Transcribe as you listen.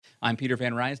I'm Peter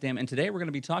Van Rysdam, and today we're going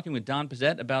to be talking with Don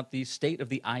Pezet about the state of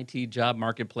the IT job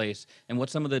marketplace and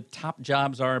what some of the top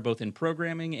jobs are, both in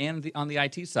programming and on the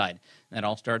IT side. And that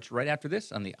all starts right after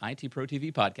this on the IT Pro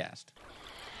TV podcast.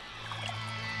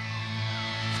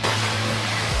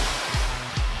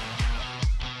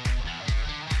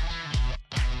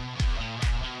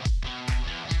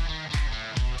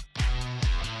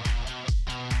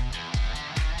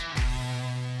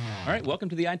 All right, welcome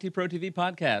to the IT Pro TV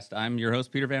podcast. I'm your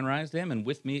host, Peter Van Rysdam, and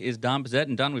with me is Don Pezet.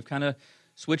 And Don, we've kind of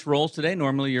switched roles today.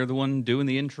 Normally, you're the one doing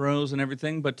the intros and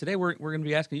everything, but today we're going to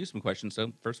be asking you some questions.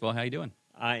 So, first of all, how you doing?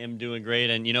 I am doing great,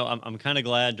 and I'm kind of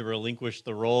glad to relinquish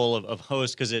the role of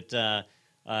host because it takes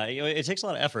a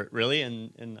lot of effort, really,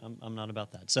 and I'm not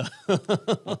about that. So,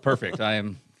 well, perfect. I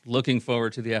am looking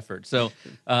forward to the effort. So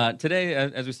today,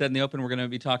 as we said in the open, we're going to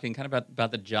be talking kind of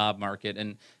about the job market,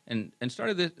 and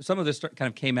some of this kind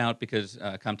of came out because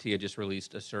CompTIA just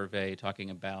released a survey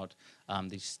talking about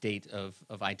the state of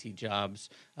IT jobs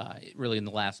really in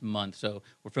the last month. So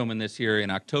we're filming this here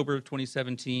in October of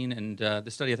 2017, and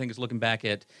the study I think is looking back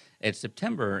at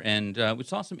September, and we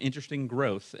saw some interesting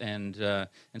growth and some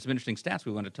interesting stats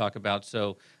we want to talk about.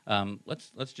 So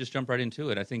let's just jump right into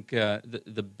it. I think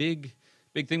the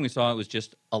big thing we saw was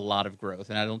just a lot of growth,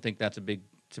 and I don't think that's a big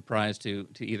surprise to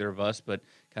either of us, but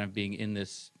kind of being in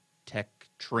this tech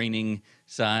training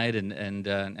side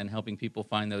and helping people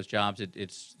find those jobs,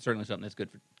 it's certainly something that's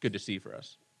good to see for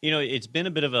us. It's been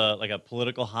a bit of a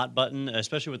political hot button,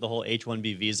 especially with the whole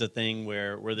H-1B visa thing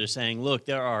where they're saying, look,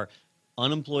 there are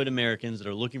unemployed Americans that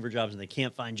are looking for jobs and they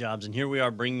can't find jobs, and here we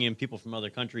are bringing in people from other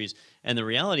countries, and the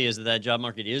reality is that job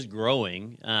market is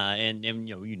growing, and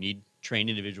you need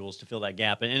trained individuals to fill that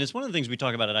gap. And it's one of the things we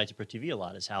talk about at IT Pro TV a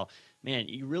lot is how, man,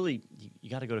 you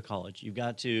got to go to college. You've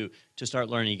got to start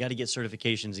learning. You got to get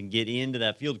certifications and get into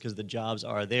that field because the jobs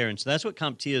are there. And so that's what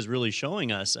CompTIA is really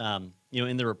showing us,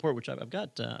 in the report, which I've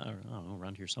got, I don't know,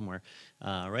 around here somewhere,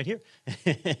 right here.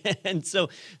 And so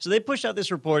they pushed out this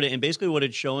report, and basically what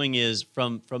it's showing is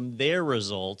from their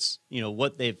results,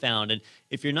 what they've found. And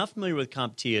if you're not familiar with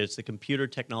CompTIA, it's the Computer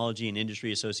Technology and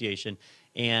Industry Association,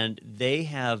 and they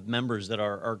have members that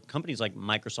are companies like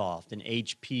Microsoft and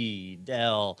HP,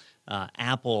 Dell,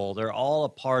 Apple. They're all a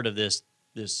part of this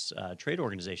trade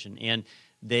organization, and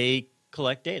they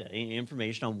collect data,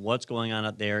 information on what's going on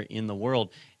out there in the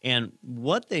world. And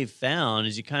what they've found,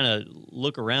 as you kind of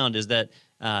look around, is that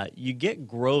you get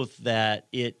growth that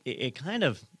it kind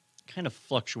of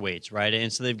fluctuates, right?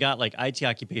 And so they've got like IT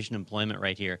occupation employment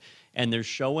right here, and they're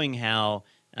showing how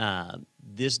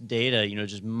this data,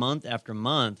 just month after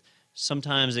month,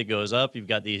 sometimes it goes up. You've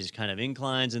got these kind of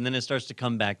inclines, and then it starts to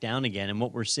come back down again. And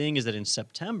what we're seeing is that in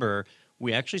September,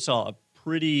 we actually saw a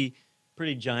pretty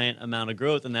giant amount of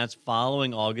growth, and that's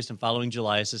following August and following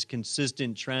July. It's this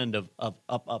consistent trend of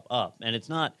up. And it's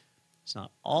not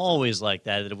always like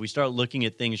that. That if we start looking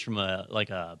at things from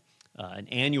an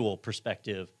annual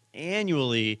perspective,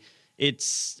 annually,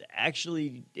 it's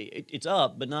actually it's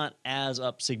up, but not as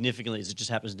up significantly as it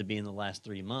just happens to be in the last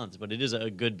 3 months. But it is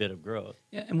a good bit of growth.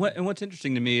 Yeah, and what's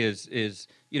interesting to me is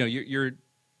you're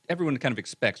everyone kind of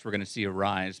expects we're going to see a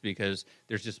rise because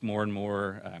there's just more and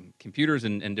more computers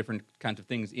and different kinds of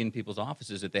things in people's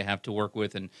offices that they have to work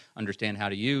with and understand how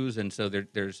to use. And so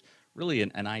there's really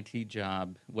an IT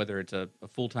job, whether it's a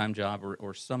full-time job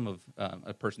or some of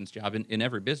a person's job in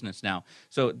every business now.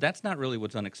 So that's not really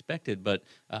what's unexpected, but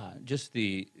just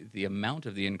the amount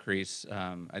of the increase,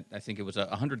 I think it was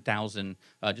 100,000,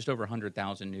 just over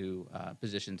 100,000 new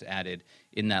positions added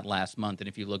in that last month. And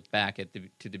if you look back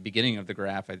to the beginning of the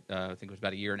graph, I think it was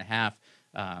about a year and a half,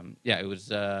 it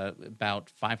was about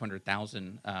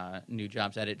 500,000 new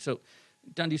jobs added. So,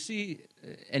 Don, do you see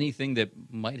anything that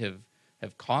might have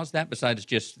caused that besides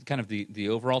just kind of the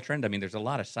overall trend? I mean, there's a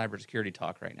lot of cybersecurity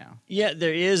talk right now. Yeah,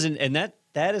 there is, and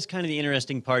that is kind of the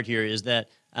interesting part here is that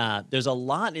there's a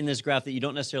lot in this graph that you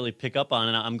don't necessarily pick up on,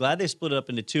 and I'm glad they split it up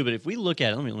into two. But if we look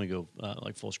at it, let me go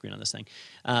like full screen on this thing.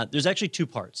 There's actually two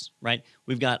parts, right?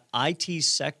 We've got IT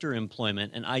sector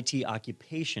employment and IT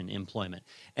occupation employment.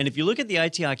 And if you look at the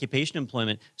IT occupation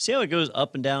employment, see how it goes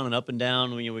up and down and up and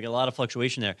down. We get a lot of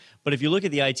fluctuation there. But if you look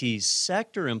at the IT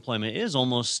sector employment, it is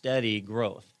almost steady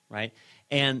growth, right?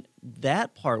 And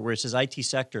that part where it says IT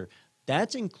sector,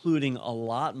 that's including a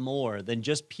lot more than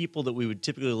just people that we would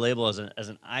typically label as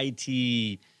an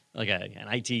IT, like an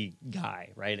IT guy,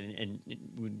 right? And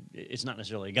it's not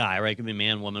necessarily a guy, right? It could be a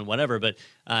man, woman, whatever. But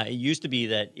it used to be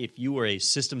that if you were a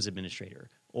systems administrator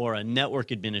or a network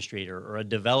administrator or a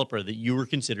developer, that you were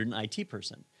considered an IT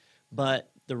person.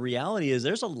 But the reality is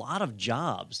there's a lot of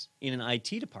jobs in an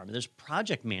IT department. There's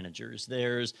project managers.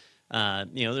 There's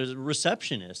There's a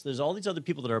receptionist. There's all these other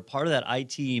people that are part of that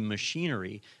IT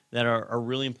machinery that are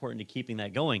really important to keeping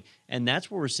that going. And that's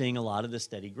where we're seeing a lot of the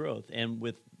steady growth. And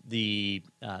with the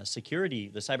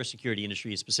the cybersecurity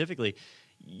industry specifically,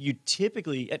 you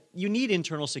need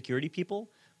internal security people,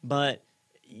 but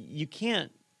you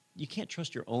can't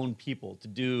trust your own people to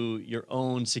do your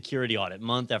own security audit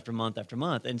month after month after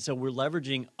month. And so we're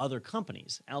leveraging other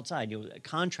companies outside,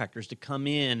 contractors to come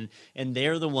in, and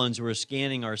they're the ones who are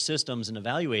scanning our systems and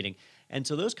evaluating. And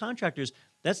so those contractors,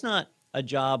 that's not a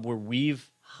job where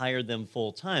we've hired them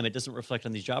full time. It doesn't reflect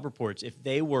on these job reports. If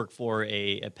they work for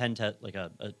a pen test, like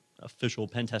a official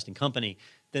pen testing company,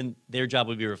 then their job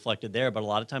would be reflected there. But a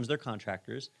lot of times they're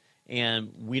contractors.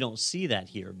 And we don't see that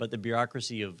here. But the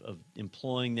bureaucracy of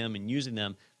employing them and using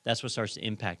them, that's what starts to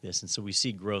impact this. And so we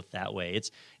see growth that way.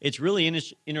 It's really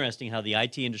interesting how the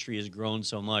IT industry has grown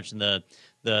so much. And the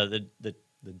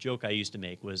joke I used to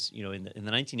make was, in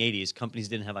the 1980s, companies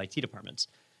didn't have IT departments.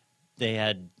 They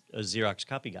had a Xerox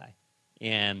copy guy.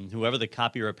 And whoever the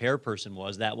copy repair person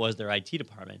was, that was their IT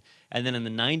department. And then in the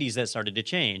 90s, that started to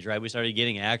change, right? We started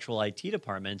getting actual IT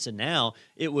departments. And now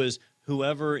it was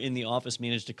whoever in the office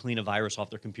managed to clean a virus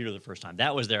off their computer the first time.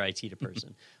 That was their IT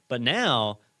person. But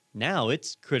now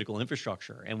it's critical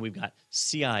infrastructure. And we've got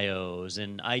CIOs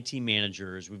and IT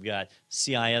managers. We've got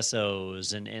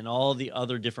CISOs and all the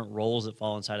other different roles that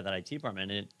fall inside of that IT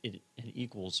department. And it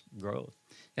equals growth.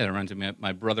 Yeah, that reminds me.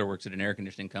 My brother works at an air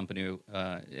conditioning company,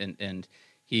 and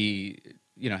he,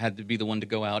 had to be the one to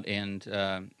go out and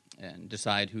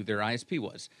decide who their ISP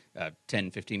was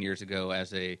 10, 15 years ago as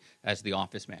the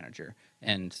office manager.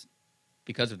 And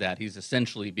because of that, he's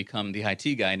essentially become the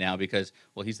IT guy now because,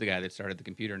 well, he's the guy that started the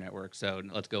computer network. So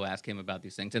let's go ask him about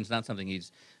these things. And it's not something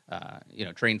he's,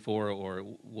 trained for or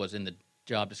was in the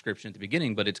job description at the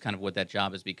beginning, but it's kind of what that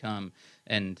job has become.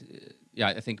 And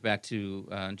I think back to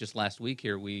just last week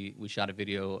here, we shot a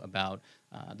video about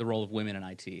the role of women in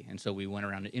IT. And so we went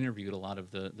around and interviewed a lot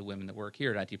of the women that work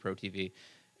here at IT Pro TV.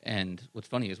 And what's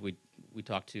funny is we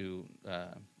talked to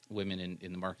women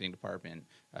in the marketing department,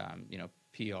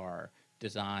 PR,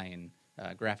 design,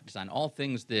 graphic design, all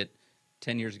things that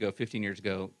 10 years ago, 15 years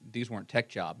ago, these weren't tech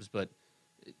jobs, but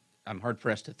I'm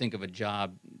hard-pressed to think of a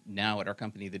job now at our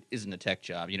company that isn't a tech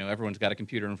job. Everyone's got a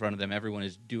computer in front of them. Everyone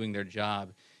is doing their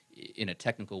job in a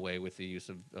technical way with the use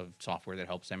of software that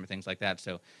helps them or things like that.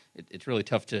 So it's really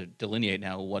tough to delineate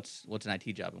now what's an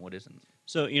IT job and what isn't.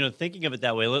 So, thinking of it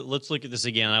that way, let's look at this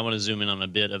again. I want to zoom in on a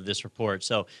bit of this report.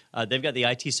 So they've got the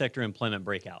IT sector employment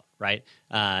breakout, right?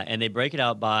 And they break it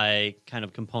out by kind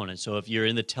of components. So if you're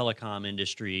in the telecom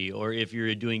industry or if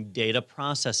you're doing data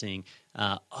processing,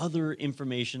 other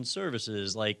information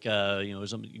services like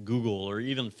Google or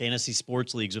even fantasy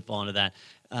sports leagues would fall into that.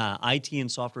 IT and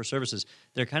software services,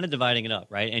 they're kind of dividing it up,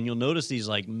 right? And you'll notice these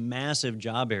like massive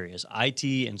job areas, IT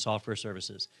and software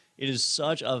services. It is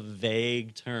such a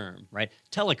vague term, right?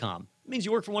 Telecom means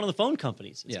you work for one of the phone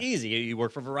companies. It's easy. You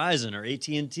work for Verizon or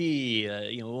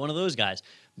AT&T, one of those guys.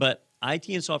 But IT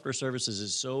and software services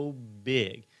is so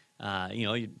big.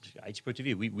 IT Pro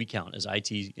TV, we count as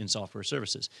IT and software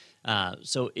services.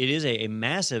 So it is a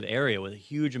massive area with a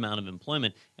huge amount of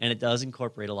employment, and it does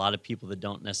incorporate a lot of people that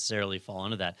don't necessarily fall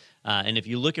into that. And if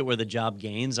you look at where the job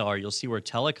gains are, you'll see where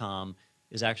telecom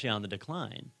is actually on the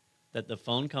decline, that the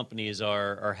phone companies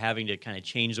are having to kind of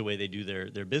change the way they do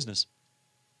their business.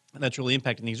 And that's really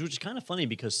impacting things, which is kind of funny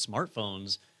because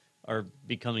smartphones are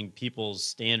becoming people's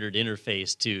standard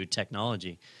interface to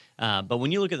technology. But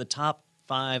when you look at the top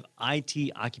 5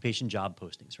 IT occupation job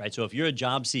postings, right? So if you're a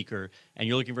job seeker and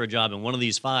you're looking for a job in one of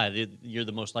these 5, you're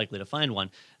the most likely to find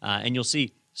one. And you'll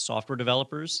see software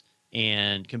developers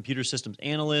and computer systems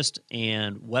analyst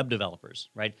and web developers,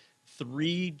 right?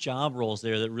 3 job roles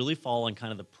there that really fall on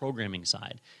kind of the programming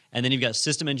side. And then you've got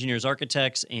system engineers,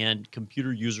 architects, and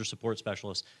computer user support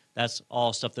specialists. That's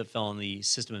all stuff that fell on the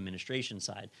system administration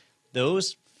side.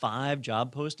 Those 5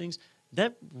 job postings,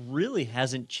 that really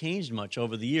hasn't changed much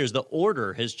over the years. The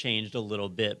order has changed a little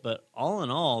bit, but all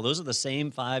in all, those are the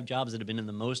same 5 jobs that have been in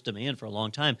the most demand for a long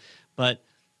time. But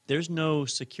there's no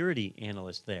security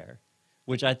analyst there,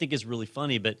 which I think is really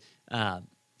funny. But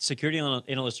security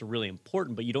analysts are really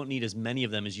important, but you don't need as many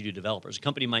of them as you do developers. A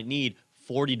company might need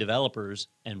 40 developers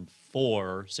and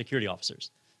 4 security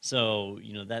officers. So,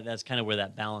 that's kind of where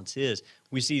that balance is.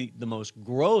 We see the most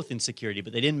growth in security,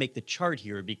 but they didn't make the chart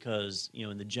here because,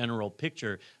 in the general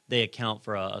picture, they account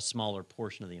for a smaller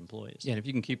portion of the employees. Yeah, and if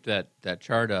you can keep that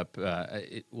chart up,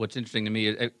 what's interesting to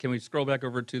me, can we scroll back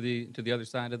over to the other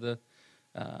side of the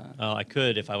Oh, I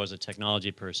could if I was a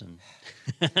technology person.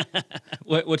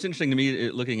 What's interesting to me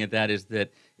looking at that is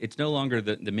that it's no longer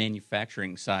the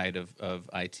manufacturing side of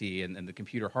IT and the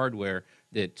computer hardware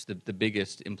that's the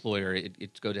biggest employer.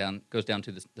 It goes down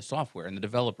to the software and the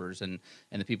developers and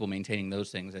the people maintaining those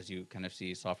things, as you kind of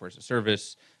see software as a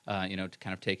service, to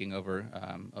kind of taking over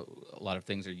a lot of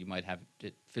things that you might have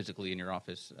it physically in your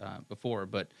office before.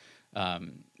 But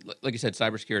like you said,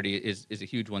 cybersecurity is a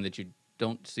huge one that you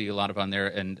don't see a lot of on there.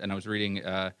 And I was reading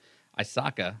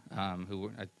ISACA,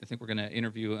 who I think we're going to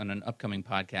interview on an upcoming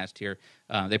podcast here.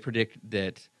 They predict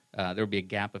that there will be a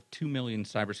gap of 2 million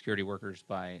cybersecurity workers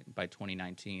by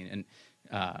 2019.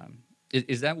 And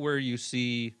is that where you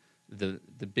see the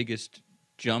biggest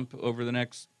jump over the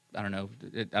next? I don't know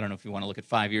if you want to look at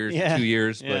 5 years, 2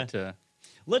 years, but.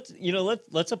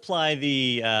 Let's apply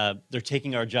the they're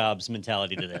taking our jobs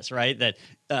mentality to this, right? That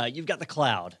you've got the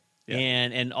cloud. Yeah.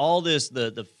 And all this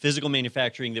the physical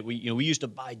manufacturing that we used to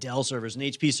buy Dell servers and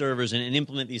HP servers and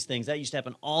implement these things. That used to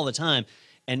happen all the time.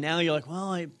 And now you're like,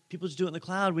 well, people just do it in the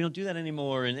cloud. We don't do that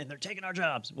anymore, and they're taking our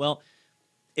jobs. Well,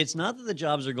 it's not that the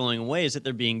jobs are going away; it's that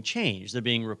they're being changed. They're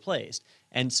being replaced.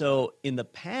 And so in the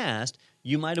past,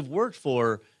 you might have worked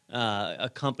for a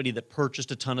company that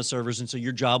purchased a ton of servers, and so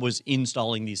your job was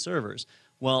installing these servers.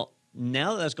 Well,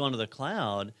 now that that's gone to the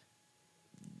cloud,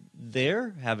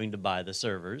 they're having to buy the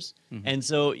servers. Mm-hmm. And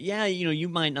so, you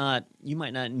might not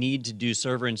need to do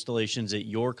server installations at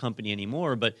your company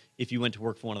anymore, but if you went to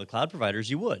work for one of the cloud providers,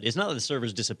 you would. It's not that the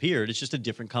servers disappeared, it's just a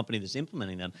different company that's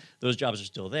implementing them. Those jobs are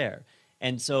still there.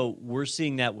 And so we're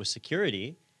seeing that with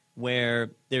security,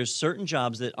 where there's certain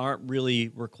jobs that aren't really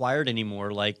required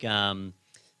anymore, like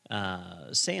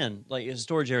SAN, like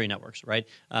storage area networks, right?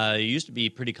 It used to be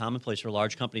pretty commonplace for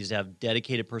large companies to have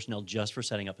dedicated personnel just for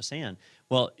setting up a SAN.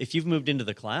 Well, if you've moved into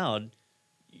the cloud,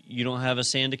 you don't have a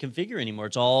SAN to configure anymore.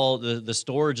 It's all the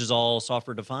storage is all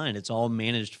software defined. It's all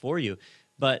managed for you.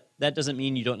 But that doesn't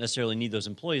mean you don't necessarily need those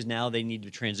employees. Now they need to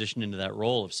transition into that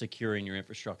role of securing your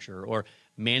infrastructure or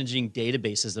managing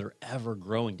databases that are ever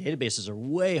growing. Databases are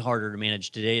way harder to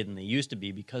manage today than they used to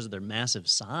be because of their massive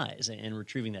size and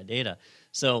retrieving that data.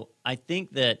 So I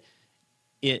think that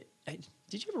did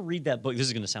you ever read that book? This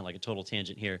is going to sound like a total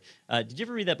tangent here. Did you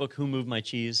ever read that book, Who Moved My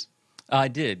Cheese? I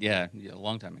did, yeah, a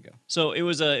long time ago. So it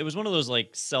was one of those like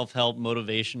self-help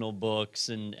motivational books,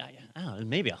 and I don't know,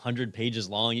 maybe 100 pages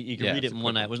long. You can read it in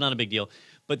one night. It was not a big deal.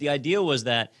 But the idea was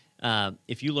that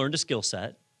if you learned a skill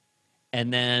set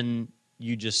and then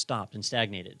you just stopped and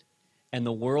stagnated, and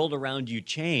the world around you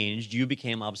changed, you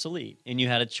became obsolete. And you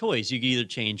had a choice. You could either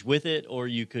change with it or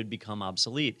you could become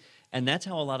obsolete. And that's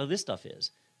how a lot of this stuff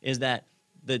is that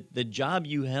the job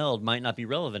you held might not be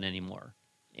relevant anymore.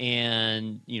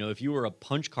 And, if you were a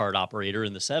punch card operator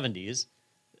in the 70s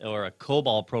or a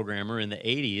COBOL programmer in the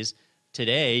 80s,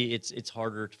 today it's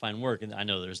harder to find work. And I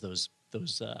know there's those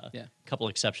couple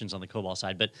exceptions on the COBOL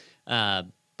side.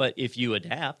 But if you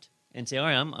adapt and say, all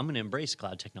right, I'm going to embrace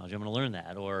cloud technology, I'm going to learn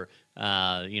that, or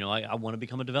I want to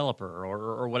become a developer,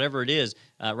 or whatever it is.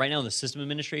 Right now on the system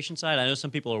administration side, I know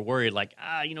some people are worried, like,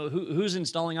 who's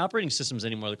installing operating systems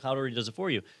anymore? The cloud already does it for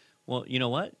you. Well, you know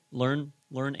what? Learn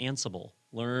Ansible.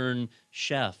 Learn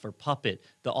Chef or Puppet,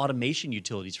 the automation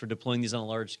utilities for deploying these on a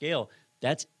large scale.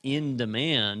 That's in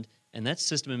demand, and that's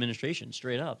system administration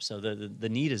straight up. So the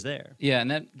need is there. Yeah,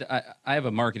 and I have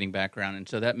a marketing background, and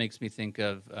so that makes me think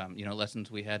of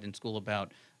lessons we had in school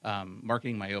about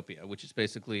marketing myopia, which is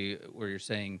basically where you're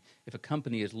saying if a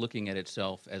company is looking at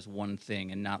itself as one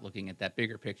thing and not looking at that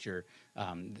bigger picture,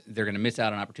 they're going to miss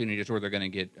out on opportunities, or they're going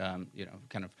to get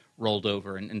kind of rolled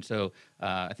over. And so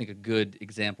I think a good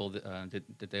example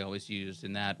that they always used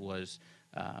in that was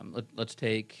let's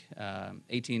take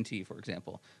AT&T, for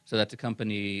example. So that's a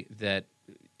company that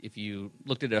if you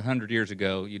looked at it 100 years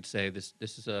ago, you'd say this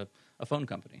is a phone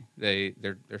company.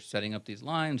 They're setting up these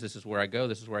lines. This is where I go.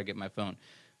 This is where I get my phone.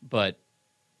 But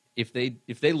if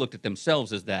they looked at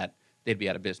themselves as that, they'd be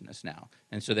out of business now.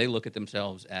 And so they look at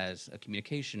themselves as a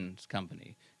communications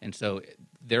company. And so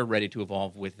they're ready to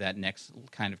evolve with that next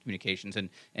kind of communications.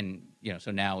 And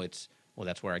so now it's, well,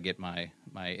 that's where I get my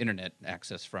internet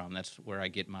access from. That's where I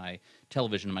get my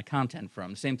television and my content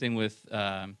from. Same thing with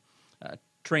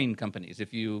train companies.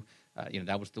 If you,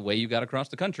 that was the way you got across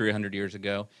the country 100 years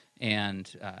ago. And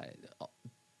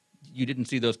you didn't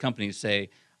see those companies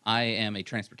say, I am a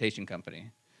transportation company,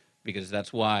 because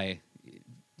that's why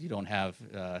you don't have,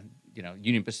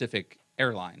 Union Pacific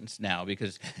airlines now,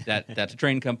 because that's a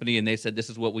train company, and they said this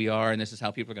is what we are, and this is how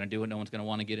people are going to do it. No one's going to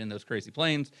want to get in those crazy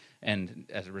planes, and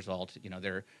as a result,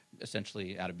 they're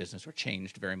essentially out of business or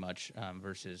changed very much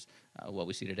versus what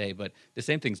we see today. But the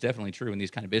same thing's definitely true in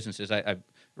these kind of businesses. I've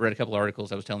read a couple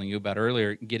articles I was telling you about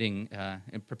earlier, getting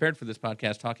prepared for this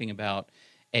podcast, talking about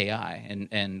AI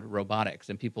and robotics,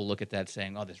 and people look at that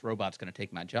saying, "Oh, this robot's going to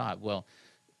take my job." Well,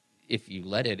 if you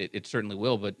let it certainly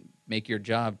will, but make your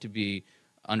job to be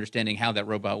understanding how that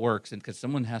robot works, and because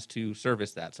someone has to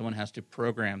service that, someone has to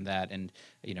program that, and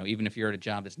even if you're at a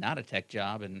job that's not a tech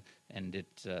job, and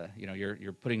it's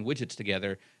you're putting widgets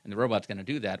together, and the robot's going to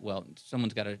do that. Well,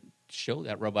 someone's got to show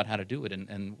that robot how to do it,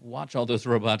 and watch all those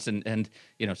robots, and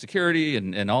security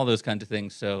and all those kinds of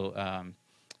things. So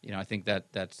I think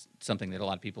that's something that a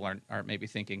lot of people aren't maybe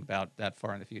thinking about that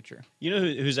far in the future. You know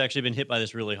who's actually been hit by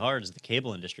this really hard is the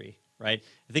cable industry, right?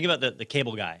 Think about the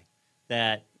cable guy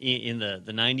that in the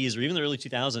 90s or even the early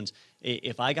 2000s,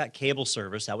 if I got cable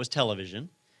service, that was television,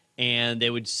 and they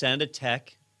would send a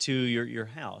tech to your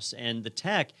house. And the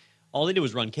tech, all they did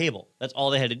was run cable. That's all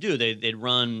they had to do. They'd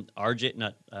run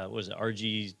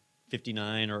RG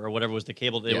 59 or whatever was the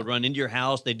cable. They would run into your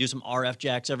house. They'd do some RF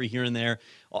jacks every here and there.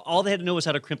 All they had to know was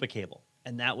how to crimp a cable,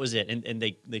 and that was it. And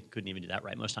they couldn't even do that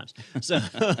right most times. So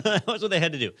that was what they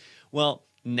had to do. Well,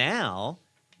 now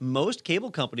most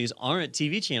cable companies aren't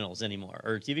TV channels anymore,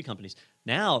 or TV companies.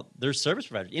 Now they're service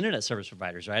providers, internet service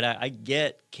providers, right? I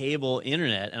get cable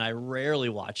internet, and I rarely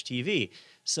watch TV.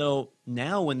 So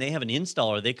now when they have an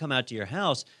installer, they come out to your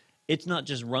house, it's not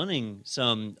just running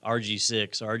some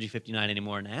RG6 or RG59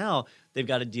 anymore. Now they've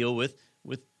got to deal with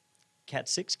Cat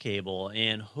 6 cable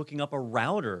and hooking up a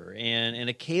router and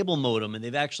a cable modem, and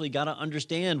they've actually got to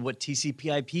understand what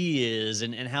TCP/IP is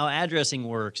and how addressing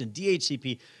works and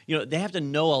DHCP. They have to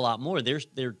know a lot more.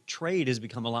 Their trade has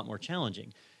become a lot more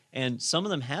challenging, and some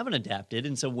of them haven't adapted.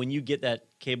 And so when you get that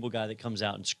cable guy that comes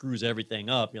out and screws everything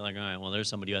up, you're like, all right, well, there's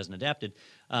somebody who hasn't adapted.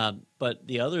 But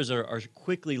the others are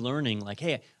quickly learning, like,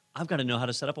 hey, I've got to know how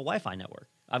to set up a Wi-Fi network.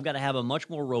 I've got to have a much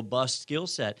more robust skill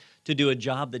set to do a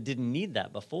job that didn't need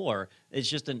that before. It's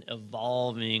just an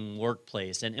evolving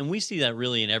workplace. And we see that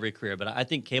really in every career, but I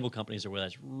think cable companies are where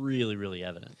that's really, really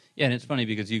evident. Yeah, and it's funny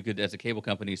because you could, as a cable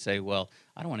company, say, well,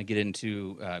 I don't want to get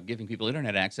into giving people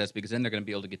internet access because then they're going to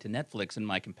be able to get to Netflix and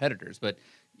my competitors. But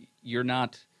you're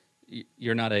not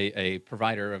a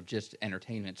provider of just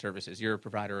entertainment services. You're a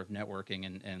provider of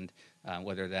networking, and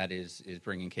whether that is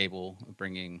bringing cable,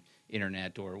 bringing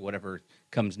internet, or whatever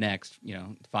comes next,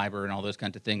 fiber and all those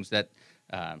kinds of things.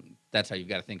 That's how you've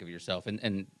got to think of yourself.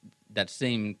 And that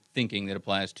same thinking that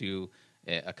applies to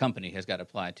a company has got to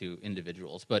apply to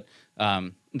individuals. But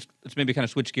let's maybe kind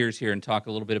of switch gears here and talk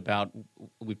a little bit about,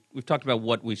 we've talked about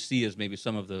what we see as maybe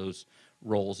some of those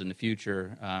roles in the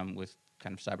future, with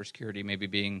kind of cybersecurity maybe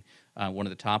being one of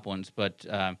the top ones, but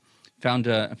found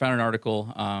an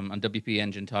article on WP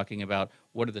Engine talking about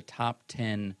what are the top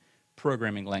 10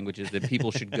 programming languages that people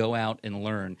should go out and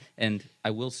learn. And I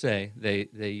will say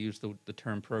they use the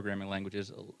term programming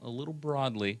languages a little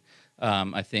broadly,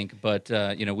 I think, but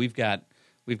we've got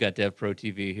DevPro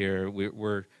TV here.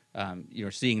 We're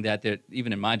seeing that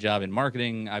even in my job in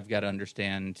marketing, I've got to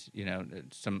understand,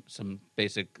 some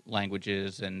basic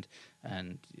languages, and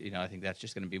I think that's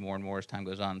just going to be more and more as time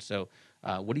goes on. So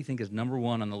what do you think is number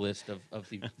one on the list of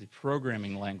the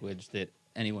programming language that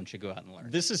anyone should go out and learn?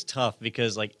 This is tough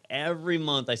because every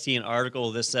month I see an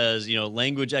article that says,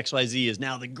 language XYZ is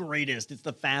now the greatest, it's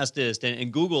the fastest.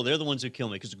 And Google, they're the ones who kill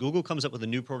me because Google comes up with a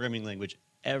new programming language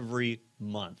every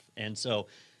month. And so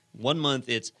one month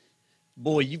it's,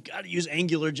 boy, you've got to use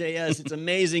AngularJS. It's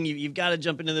amazing. You've got to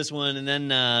jump into this one. And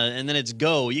then it's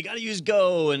Go. You got to use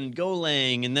Go and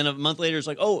Golang. And then a month later, it's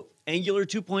like, oh, Angular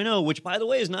 2.0, which, by the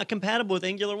way, is not compatible with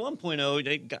Angular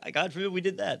 1.0. God forbid we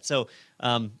did that. So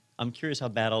I'm curious how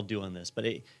bad I'll do on this. But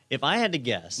if I had to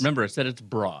guess. Remember, I said it's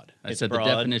broad. I said broad.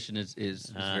 The definition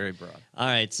is very broad. All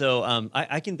right. So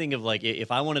I can think of,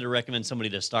 if I wanted to recommend somebody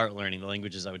to start learning the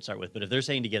languages I would start with. But if they're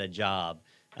saying to get a job,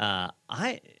 I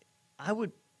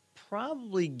would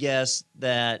probably guess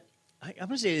that I'm going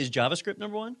to say, is JavaScript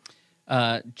number one?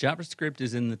 JavaScript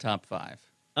is in the top 5.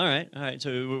 All right. So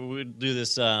we'll do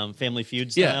this Family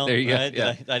Feud style. Yeah, there you right? go.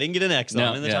 Yeah. I didn't get an X, though.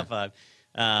 I'm in the top 5.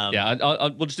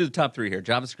 We'll just do the top 3 here.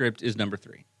 JavaScript is number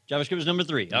 3. JavaScript is number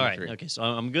 3. All right. Okay, so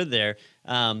I'm good there.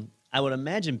 I would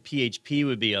imagine PHP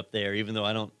would be up there, even though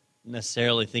I don't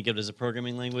necessarily think of it as a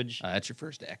programming language. That's your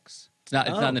first X. It's not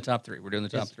in the top 3. We're doing the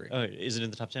top 3. Oh, is it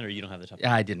in the top 10, or you don't have the top 10?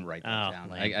 Yeah, I didn't write that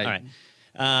down.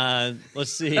 All right.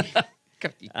 Let's see.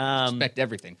 You expect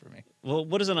everything from me. Well,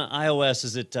 what is on iOS?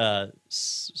 Is it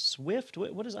Swift?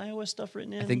 What is iOS stuff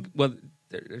written in? I think. Well,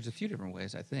 there's a few different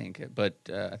ways. I think, but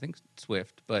I think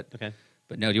Swift. But Okay.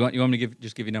 But no, do you want me to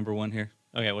give you number one here?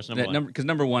 Okay, what's number one? Because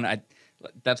number one,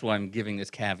 that's why I'm giving this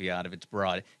caveat if it's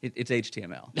broad. It's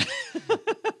HTML.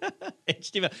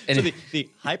 HTML. And So the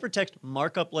hypertext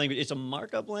markup language. It's a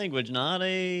markup language, not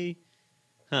a.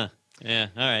 Huh. Yeah.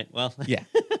 All right. Well. Yeah.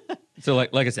 So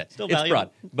like I said, Still it's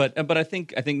valuable. broad. But I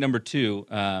think number two,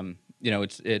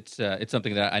 it's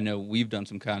something that I know we've done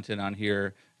some content on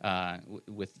here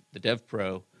with the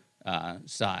DevPro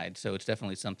side. So it's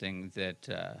definitely something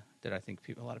that I think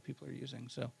a lot of people are using.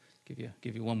 So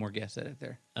give you one more guess at it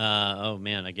there. Oh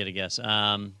man, I get a guess.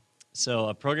 So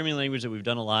a programming language that we've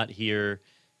done a lot here.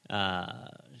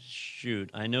 Shoot,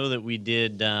 I know that we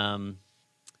did. We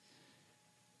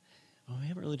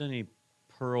haven't really done any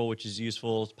Perl, which is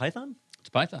useful. It's Python. It's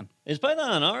Python. It's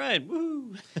Python. All right.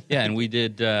 Woo. Yeah, and we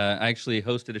did. I actually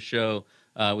hosted a show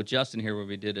with Justin here where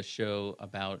we did a show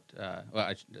about.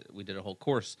 We did a whole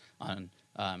course on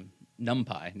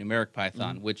NumPy, numeric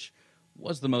Python, which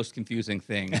was the most confusing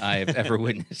thing I have ever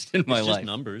witnessed in my It's life. just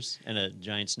numbers and a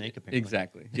giant snake, apparently.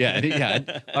 Exactly. Yeah,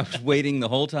 I was waiting the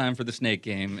whole time for the snake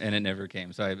game, and it never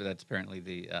came. So that's apparently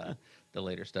the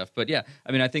later stuff. But yeah,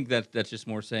 I mean, I think that's just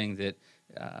more saying that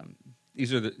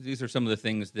these are some of the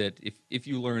things that if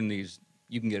you learn these,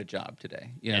 you can get a job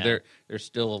today. You know, Yeah. there's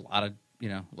still a lot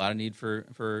of need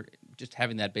for just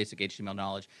having that basic HTML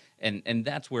knowledge, and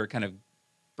that's where it kind of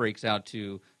breaks out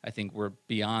to, I think we're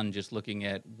beyond just looking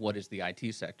at what is the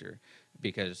IT sector,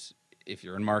 because if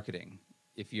you're in marketing,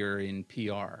 if you're in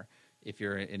PR, if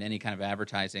you're in any kind of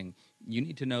advertising, you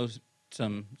need to know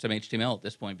some HTML at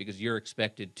this point, because you're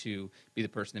expected to be the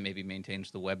person that maybe maintains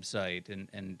the website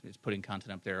and is putting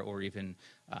content up there, or even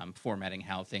formatting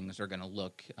how things are going to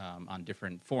look on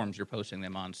different forums you're posting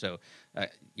them on. So,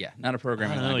 yeah, not a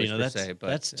programming language per se, but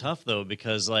that's tough though,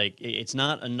 because like it's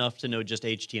not enough to know just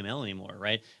HTML anymore,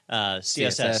 right?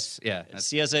 CSS, yeah,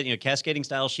 CSS, cascading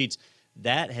style sheets.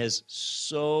 That has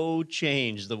so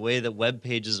changed the way that web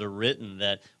pages are written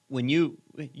that when you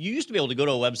used to be able to go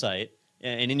to a website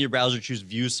and in your browser choose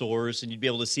view source, and you'd be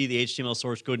able to see the HTML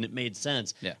source code, and it made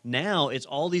sense. Yeah. Now it's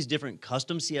all these different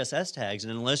custom CSS tags,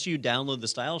 and unless you download the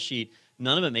style sheet,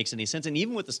 none of it makes any sense. And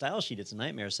even with the style sheet, it's a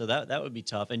nightmare. So that would be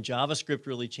tough. And JavaScript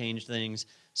really changed things.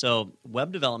 So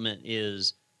web development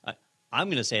is, I'm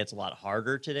going to say it's a lot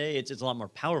harder today. It's a lot more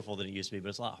powerful than it used to be, but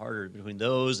it's a lot harder between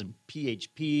those and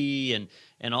PHP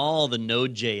and all the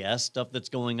Node.js stuff that's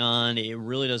going on. It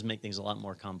really does make things a lot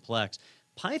more complex.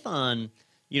 Python,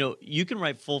 you can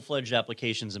write full-fledged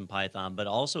applications in Python, but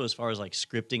also as far as like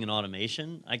scripting and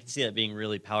automation, I can see that being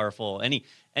really powerful.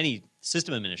 Any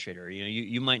system administrator,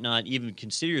 you might not even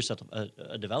consider yourself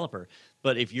a developer,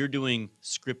 but if you're doing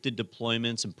scripted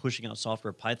deployments and pushing out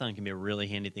software, Python can be a really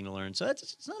handy thing to learn. So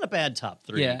it's not a bad top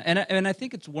three. Yeah, and I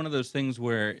think it's one of those things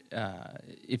where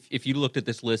if you looked at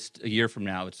this list a year from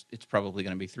now, it's probably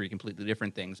going to be three completely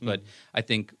different things. But I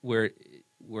think we're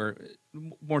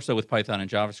more so with Python and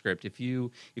JavaScript. If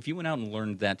you went out and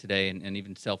learned that today and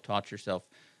even self-taught yourself,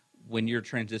 when you're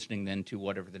transitioning then to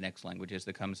whatever the next language is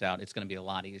that comes out, it's going to be a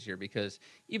lot easier, because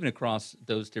even across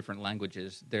those different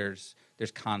languages, there's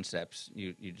concepts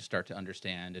you just start to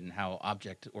understand, and how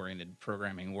object-oriented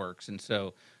programming works. And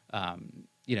so,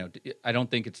 I don't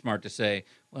think it's smart to say,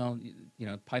 well,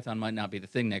 Python might not be the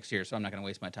thing next year, so I'm not going to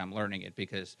waste my time learning it,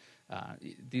 because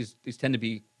these tend to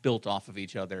be built off of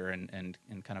each other and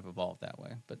kind of evolve that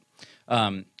way. But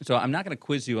so I'm not going to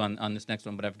quiz you on this next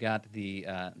one, but I've got the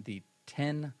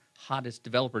 10 hottest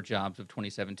developer jobs of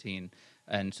 2017,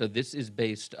 and so this is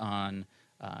based on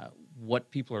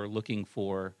what people are looking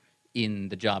for in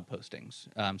the job postings.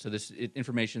 So this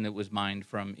information that was mined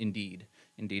from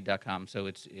Indeed.com. So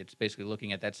it's basically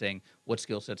looking at that, saying what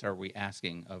skill sets are we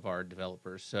asking of our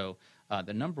developers. So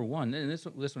the number one, and this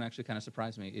one actually kind of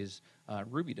surprised me, is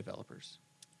Ruby developers.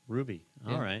 Ruby.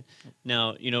 Yeah. All right.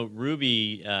 Now,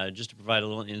 Ruby, just to provide a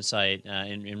little insight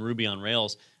in Ruby on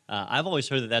Rails, I've always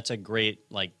heard that that's a great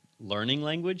learning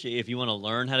language. If you want to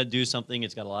learn how to do something,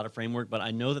 it's got a lot of framework, but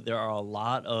I know that there are a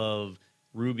lot of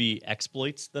Ruby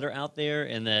exploits that are out there,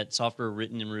 and that software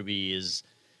written in Ruby is,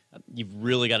 you've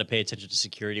really got to pay attention to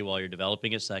security while you're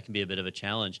developing it, so that can be a bit of a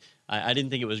challenge. I didn't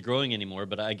think it was growing anymore,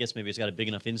 but I guess maybe it's got a big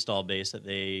enough install base that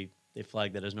they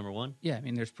flagged that as number one. Yeah, I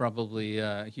mean, there's probably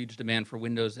a huge demand for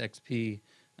Windows XP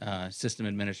system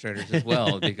administrators as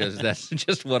well, because that's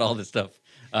just what all this stuff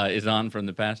is on from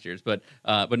the past years. But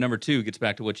number two gets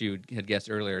back to what you had guessed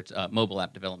earlier. It's mobile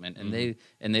app development, and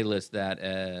they list that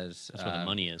as That's where the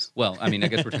money is. Well, I mean, I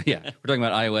guess we're talking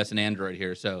about iOS and Android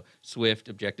here. So Swift,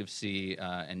 Objective C,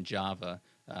 and Java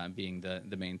being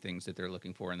the main things that they're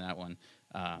looking for in that one.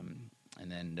 And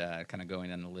then kind of going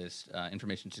down the list,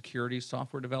 information security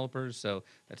software developers. So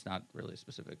that's not really a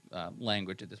specific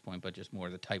language at this point, but just more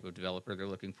the type of developer they're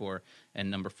looking for.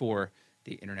 And number four,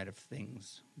 the Internet of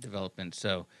Things development.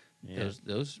 So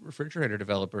those refrigerator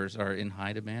developers are in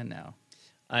high demand now.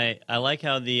 I like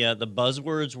how the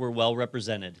buzzwords were well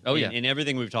represented. Oh, in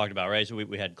everything we've talked about, right? So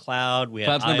we had cloud, we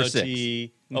had Cloud's IoT. number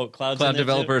 6. Oh, cloud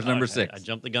developers number 6. I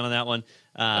jumped the gun on that one.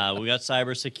 We got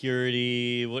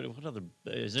cybersecurity. What other?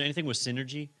 Is there anything with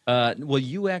synergy?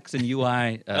 Well, UX and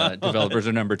UI developers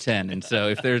are number 10, and so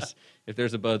if there's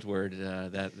a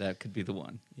buzzword, that could be the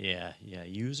one. Yeah.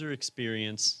 User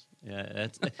experience. Yeah,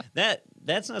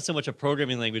 that's not so much a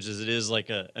programming language as it is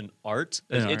like an art.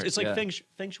 It's like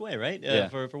feng shui, right?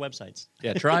 For websites.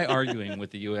 Yeah, try arguing with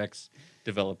the UX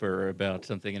developer about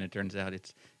something, and it turns out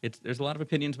it's there's a lot of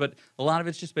opinions, but a lot of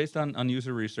it's just based on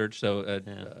user research. So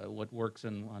what works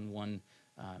on one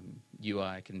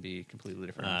UI can be completely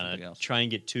different than something else. Try and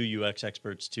get two UX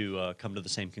experts to come to the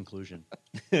same conclusion.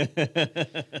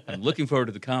 I'm looking forward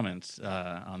to the comments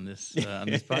on this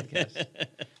podcast.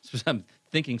 I'm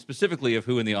thinking specifically of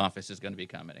who in the office is going to be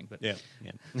commenting. But yeah.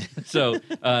 So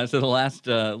the last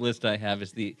list I have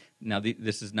is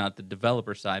this is not the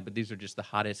developer side, but these are just the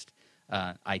hottest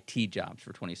IT jobs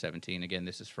for 2017. Again,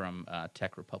 this is from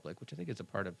Tech Republic, which I think is a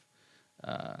part of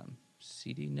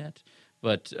CDNet.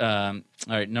 But all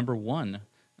right, number one,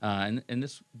 and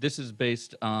this is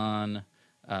based on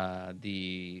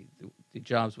the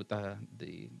jobs with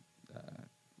the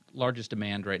largest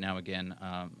demand right now. Again,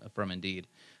 from Indeed.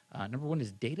 Number one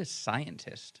is data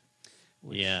scientist.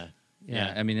 Yeah.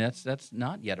 I mean, that's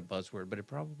not yet a buzzword, but it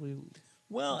probably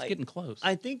it's getting close.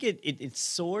 I think it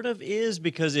sort of is,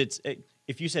 because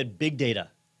if you said big data,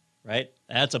 right?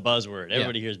 That's a buzzword.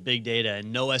 Everybody hears big data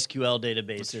and NoSQL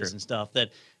databases and stuff.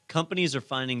 That companies are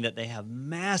finding that they have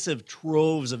massive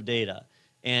troves of data,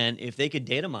 and if they could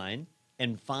data mine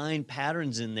and find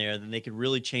patterns in there, then they could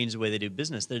really change the way they do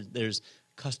business. There's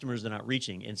customers they're not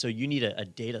reaching, and so you need a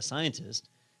data scientist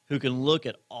who can look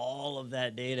at all of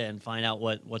that data and find out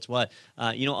what's what.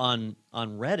 On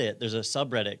Reddit, there's a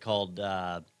subreddit called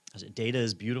Data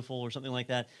is Beautiful or something like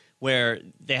that, where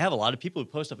they have a lot of people who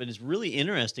post stuff, and it's really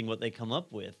interesting what they come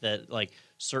up with, that like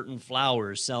certain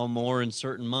flowers sell more in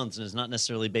certain months, and it's not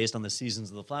necessarily based on the seasons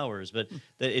of the flowers, but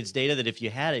that it's data that if you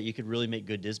had it, you could really make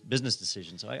good business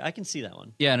decisions. So I can see that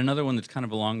one. Yeah, and another one that's kind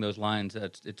of along those lines,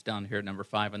 it's down here at number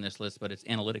 5 on this list, but it's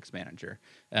analytics manager,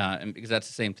 and because that's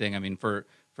the same thing. I mean, for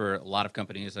a lot of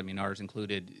companies, I mean, ours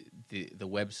included, the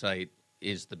website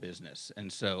is the business,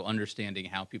 and so understanding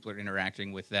how people are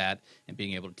interacting with that and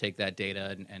being able to take that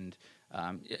data and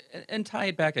tie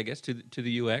it back, I guess, to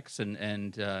the UX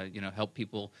and help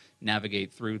people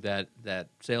navigate through that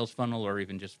sales funnel, or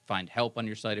even just find help on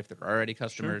your site if there are already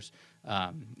customers.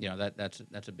 Sure.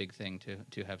 That's a big thing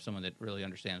to have someone that really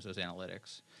understands those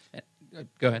analytics.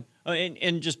 Go ahead. Oh,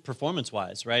 and just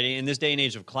performance-wise, right? In this day and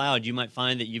age of cloud, you might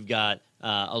find that you've got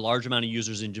a large amount of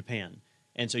users in Japan.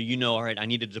 And so all right, I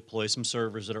need to deploy some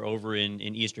servers that are over in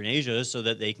Eastern Asia so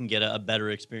that they can get a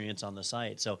better experience on the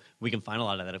site. So we can find a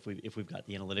lot of that if we've got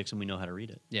the analytics and we know how to read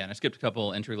it. Yeah, and I skipped a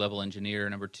couple. Entry-level engineer,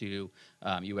 number 2.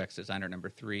 UX designer, number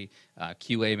 3.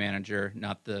 QA manager,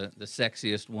 not the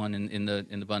sexiest one in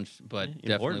the bunch, but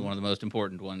definitely one of the most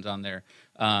important ones on there.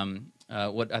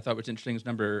 What I thought was interesting is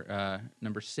number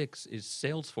 6 is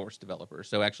Salesforce developer.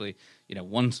 So actually,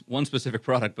 one specific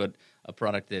product, but a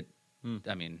product that,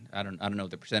 I mean, I don't know what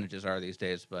the percentages are these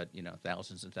days, but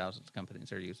thousands and thousands of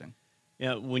companies are using.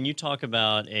 Yeah, when you talk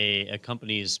about a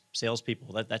company's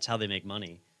salespeople, that's how they make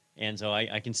money, and so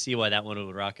I can see why that one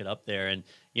would rocket up there. And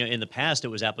in the past, it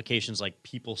was applications like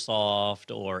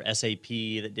PeopleSoft or SAP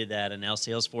that did that, and now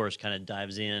Salesforce kind of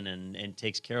dives in and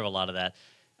takes care of a lot of that.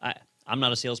 I'm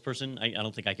not a salesperson. I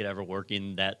don't think I could ever work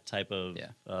in that type of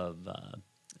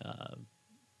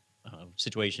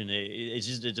situation.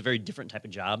 It's a very different type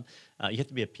of job. You have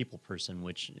to be a people person,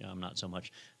 which I'm not so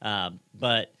much.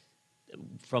 But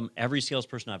from every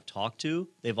salesperson I've talked to,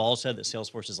 they've all said that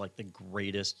Salesforce is like the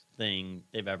greatest thing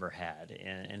they've ever had.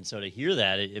 And so to hear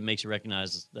that, it makes you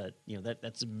recognize that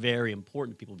that's very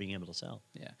important, people being able to sell.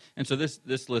 Yeah. And so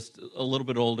this list, a little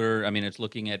bit older, I mean, it's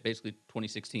looking at basically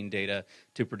 2016 data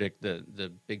to predict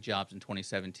the big jobs in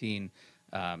 2017.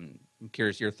 I'm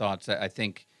curious your thoughts. I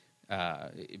think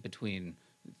between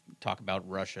talk about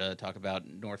Russia, talk about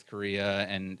North Korea,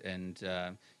 and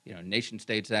nation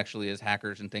states actually as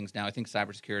hackers and things. Now, I think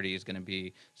cybersecurity is going to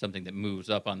be something that moves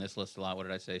up on this list a lot. What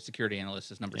did I say? Security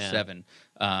analyst is number 7.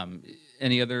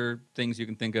 Any other things you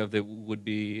can think of that would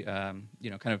be, kind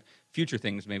of future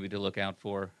things maybe to look out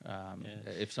for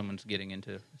if someone's getting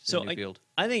into the new field?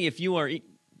 I think if you are,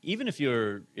 even if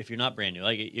you're not brand new,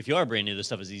 like if you are brand new, this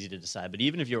stuff is easy to decide. But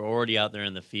even if you're already out there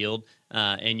in the field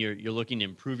and you're looking to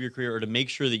improve your career or to make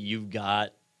sure that you've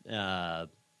got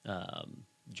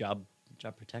job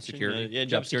protection, security,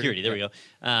 job security. There we go.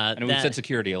 I know we said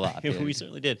security a lot. We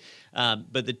certainly did.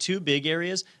 But the two big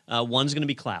areas, one's going to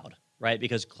be cloud, right?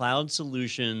 Because cloud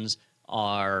solutions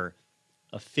are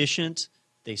efficient.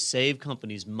 They save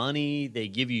companies money. They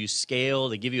give you scale.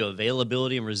 They give you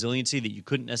availability and resiliency that you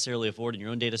couldn't necessarily afford in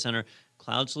your own data center.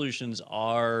 Cloud solutions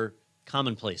are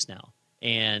commonplace now.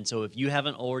 And so if you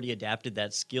haven't already adapted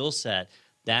that skill set,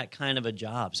 that kind of a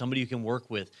job, somebody who can work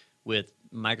with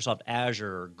Microsoft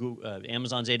Azure, or Google,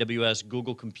 Amazon's AWS,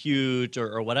 Google Compute,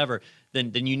 or whatever,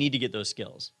 then you need to get those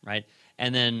skills, right?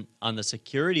 And then on the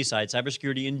security side,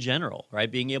 cybersecurity in general,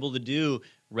 right? Being able to do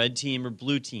red team or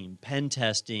blue team, pen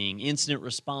testing, incident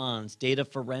response, data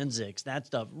forensics, that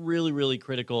stuff, really, really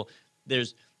critical.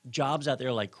 There's jobs out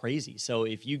there like crazy. So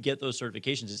if you get those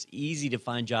certifications, it's easy to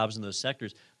find jobs in those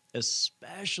sectors,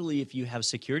 especially if you have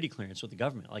security clearance with the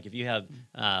government. Like if you have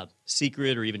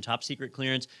secret or even top secret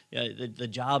clearance, the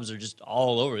jobs are just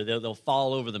all over. They'll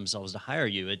fall over themselves to hire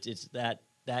you. It's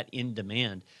that in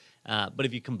demand. But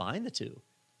if you combine the two,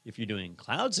 if you're doing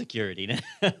cloud security, now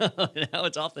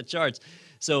it's off the charts.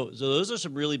 So those are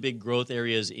some really big growth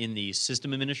areas in the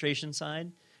system administration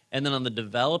side. And then on the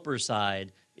developer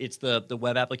side, it's the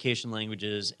web application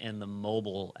languages and the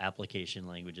mobile application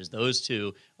languages. Those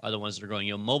two are the ones that are growing.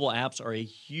 Mobile apps are a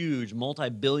huge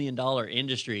multi-billion-dollar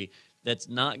industry that's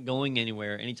not going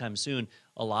anywhere anytime soon.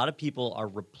 A lot of people are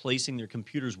replacing their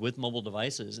computers with mobile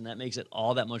devices, and that makes it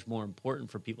all that much more important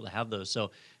for people to have those.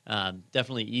 So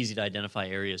definitely easy to identify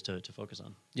areas to focus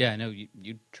on. Yeah, I know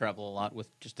you travel a lot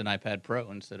with just an iPad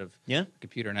Pro instead of a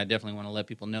computer, and I definitely want to let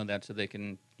people know that so they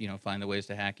can find the ways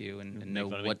to hack you and know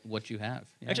what you have.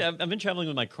 Yeah. Actually, I've been traveling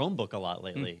with my Chromebook a lot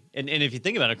lately. And if you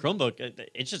think about a Chromebook,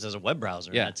 it's just as a web browser,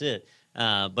 and that's it.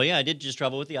 But yeah, I did just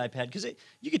travel with the iPad because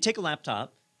you could take a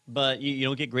laptop, but you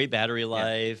don't get great battery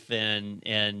life,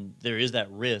 and there is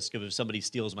that risk of if somebody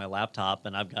steals my laptop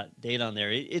and I've got data on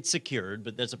there, it's secured,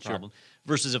 but that's a problem.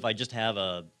 Versus if I just have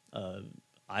a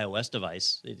iOS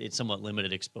device, it's somewhat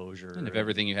limited exposure. And if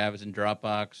everything you have is in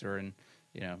Dropbox or in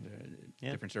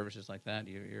different services like that,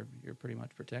 you're pretty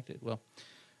much protected. Well,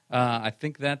 I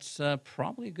think that's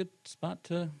probably a good spot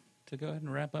to go ahead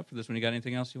and wrap up for this one. You got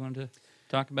anything else you wanted to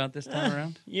talk about this time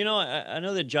around? I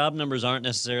know that job numbers aren't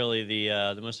necessarily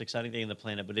the most exciting thing on the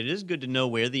planet, but it is good to know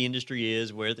where the industry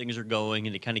is, where things are going,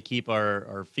 and to kind of keep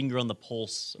our finger on the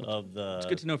pulse of the... It's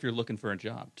good to know if you're looking for a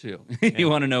job, too. You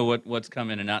want to know what's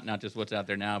coming and not just what's out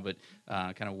there now, but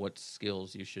kind of what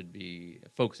skills you should be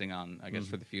focusing on, I guess,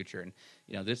 for the future. And,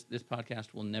 this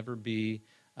podcast will never be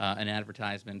an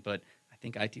advertisement, but I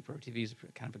think IT Pro TV is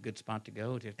kind of a good spot to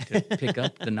go to pick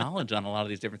up the knowledge on a lot of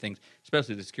these different things,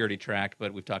 especially the security track.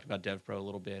 But we've talked about DevPro a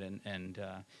little bit, and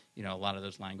a lot of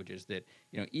those languages that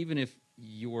even if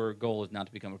your goal is not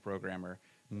to become a programmer,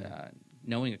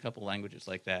 knowing a couple languages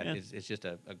like that is just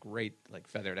a great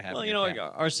feather to have.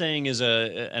 Well, our saying is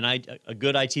a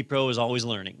good IT Pro is always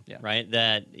learning, right?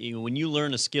 That when you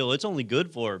learn a skill, it's only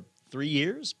good for 3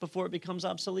 years before it becomes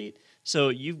obsolete. So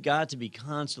you've got to be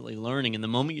constantly learning. And the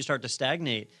moment you start to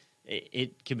stagnate,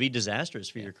 it can be disastrous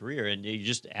for your career. And you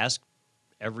just ask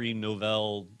every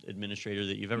Novell administrator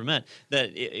that you've ever met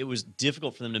that it was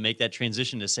difficult for them to make that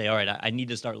transition to say, all right, I need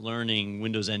to start learning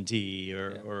Windows NT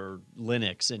or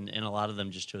Linux. And a lot of them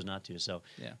just chose not to. So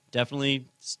definitely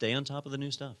stay on top of the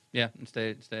new stuff. Yeah, and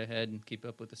stay ahead and keep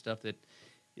up with the stuff that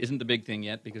isn't the big thing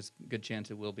yet, because good chance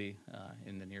it will be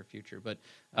in the near future. But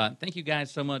thank you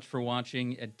guys so much for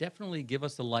watching. Definitely give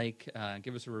us a like,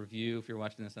 give us a review if you're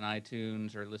watching this on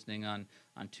iTunes or listening on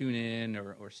TuneIn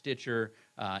or Stitcher.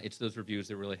 It's those reviews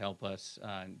that really help us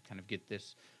kind of get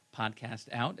this podcast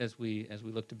out as we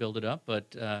look to build it up.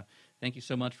 But thank you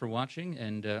so much for watching,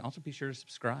 and also be sure to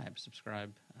subscribe.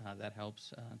 That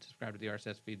helps. Subscribe to the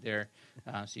RSS feed there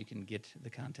so you can get the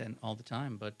content all the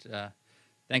time. But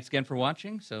thanks again for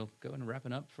watching. So go and wrap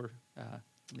it up for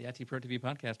the IT Pro TV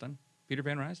podcast. I'm Peter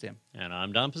Van Rysdam. And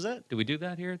I'm Don Pizzette. Do we do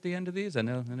that here at the end of these? I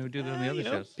know we do that on the other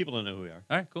shows. People don't know who we are.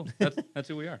 All right, cool. That's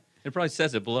who we are. It probably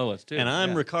says it below us, too. And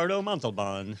I'm Ricardo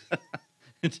Montalban.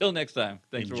 Until next time,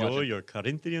 thanks for watching. Enjoy your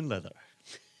Corinthian leather.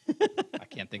 I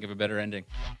can't think of a better ending.